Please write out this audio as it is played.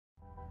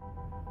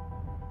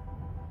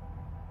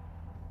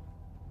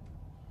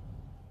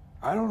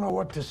I don't know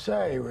what to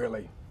say,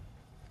 really.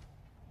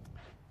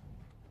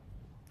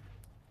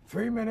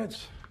 3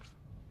 minutes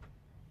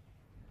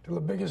till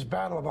the biggest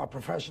battle of our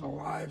professional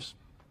lives.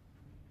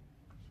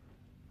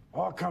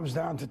 All comes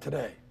down to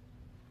today.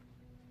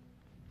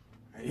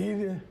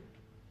 Either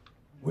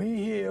we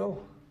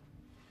heal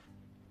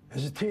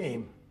as a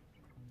team,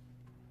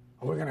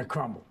 or we're gonna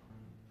crumble.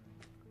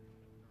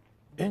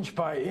 Inch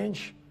by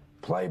inch,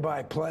 play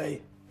by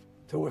play,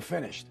 till we're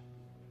finished.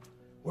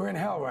 We're in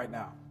hell right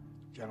now,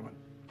 gentlemen.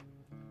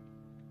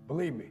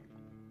 Believe me.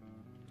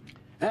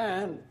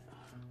 And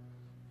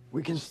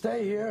we can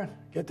stay here,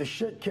 get the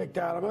shit kicked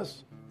out of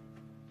us,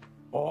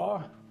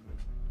 or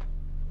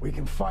we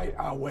can fight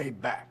our way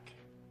back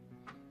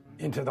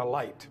into the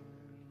light.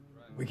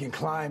 We can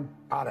climb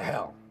out of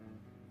hell.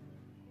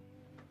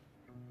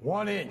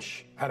 1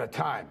 inch at a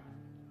time.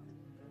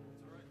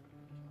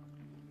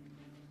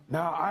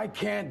 Now, I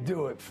can't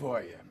do it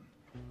for you.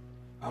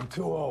 I'm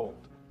too old.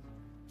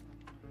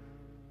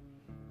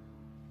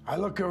 I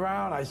look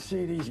around, I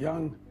see these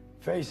young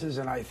faces,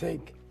 and I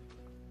think,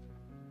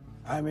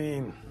 I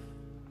mean,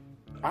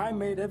 I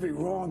made every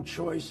wrong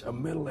choice a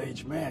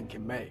middle-aged man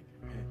can make.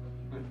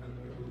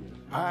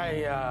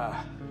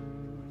 I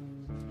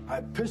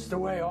pissed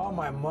away all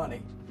my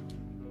money,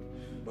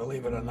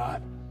 believe it or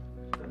not.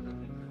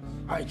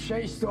 I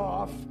chased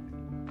off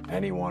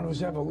anyone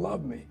who's ever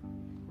loved me.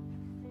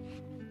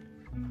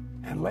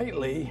 And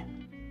lately,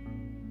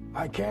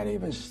 I can't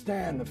even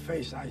stand the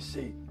face I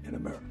see in the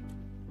mirror.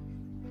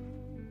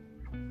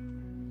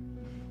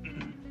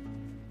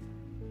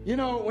 You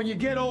know, when you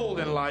get old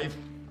in life,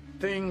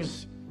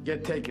 things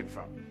get taken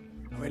from you.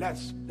 I mean,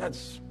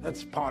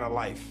 that's part of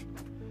life.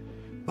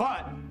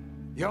 But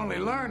you only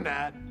learn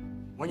that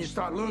when you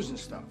start losing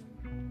stuff.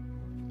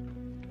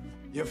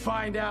 You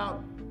find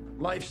out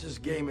life's this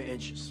game of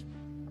inches.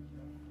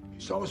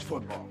 So is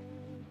football.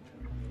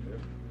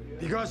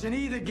 Because in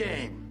either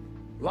game,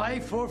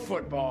 life or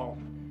football,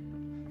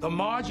 the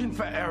margin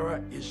for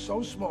error is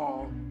so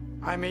small.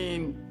 I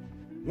mean,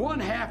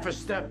 1/2 a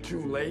step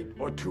too late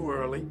or too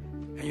early,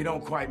 and you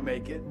don't quite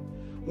make it.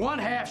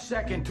 1/2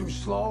 second too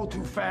slow,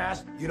 too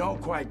fast, you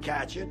don't quite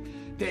catch it.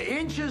 The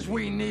inches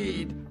we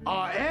need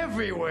are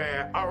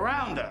everywhere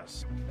around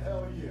us.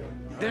 Hell yeah.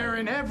 They're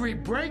in every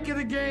break of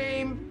the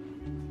game,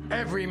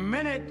 every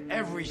minute,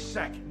 every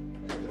second.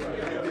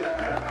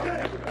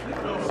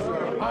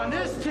 On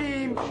this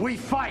team, we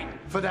fight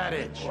for that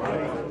inch.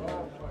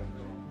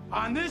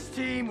 On this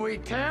team, we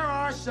tear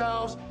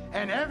ourselves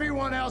and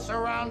everyone else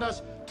around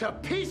us to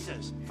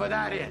pieces for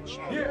that inch.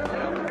 We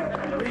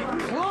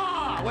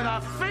claw with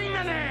our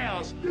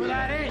fingernails for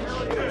that inch.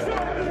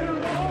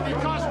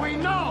 Because we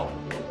know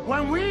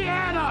when we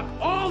add up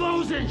all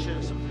those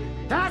inches,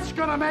 that's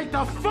gonna make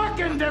the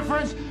fucking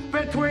difference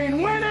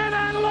between winning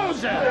and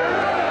losing.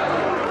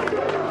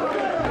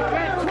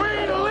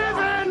 Between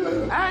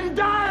living and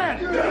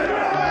dying.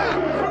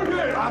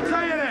 I'll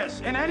tell you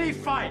this, in any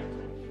fight,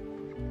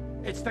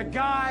 it's the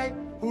guy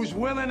who's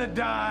willing to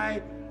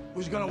die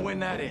who's gonna win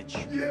that inch.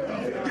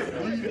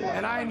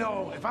 And I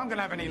know if I'm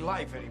gonna have any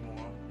life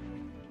anymore,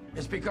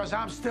 it's because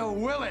I'm still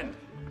willing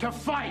to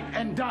fight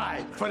and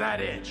die for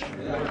that inch.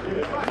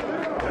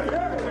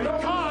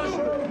 Because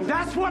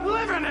that's what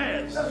living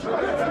is.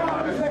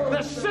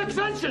 The 6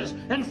 inches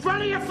in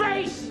front of your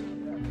face.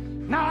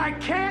 Now, I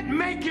can't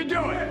make you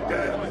do it.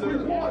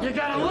 You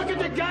gotta look at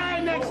the guy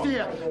next to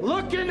you.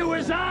 Look into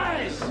his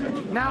eyes.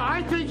 Now,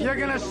 I think you're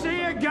gonna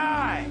see a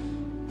guy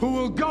who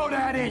will go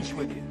that inch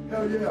with you.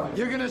 Hell yeah.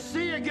 You're gonna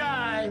see a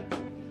guy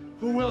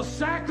who will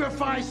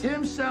sacrifice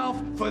himself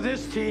for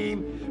this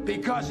team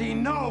because he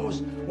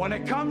knows when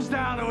it comes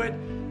down to it,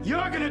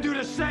 you're gonna do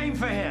the same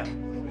for him.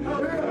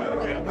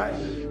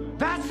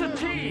 That's a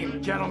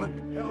team,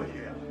 gentlemen. Hell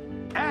yeah.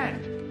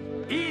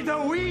 And either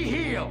we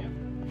heal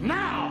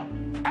now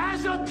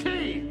as a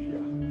team,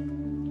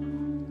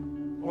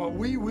 or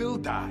we will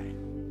die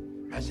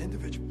as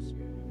individuals.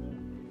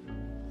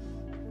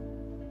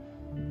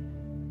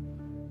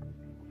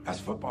 That's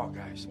football,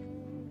 guys.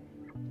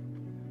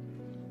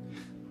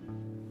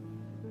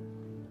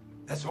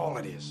 That's all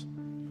it is.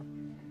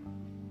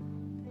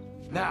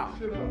 Now,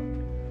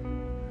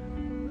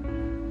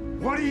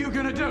 what are you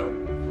gonna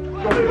do?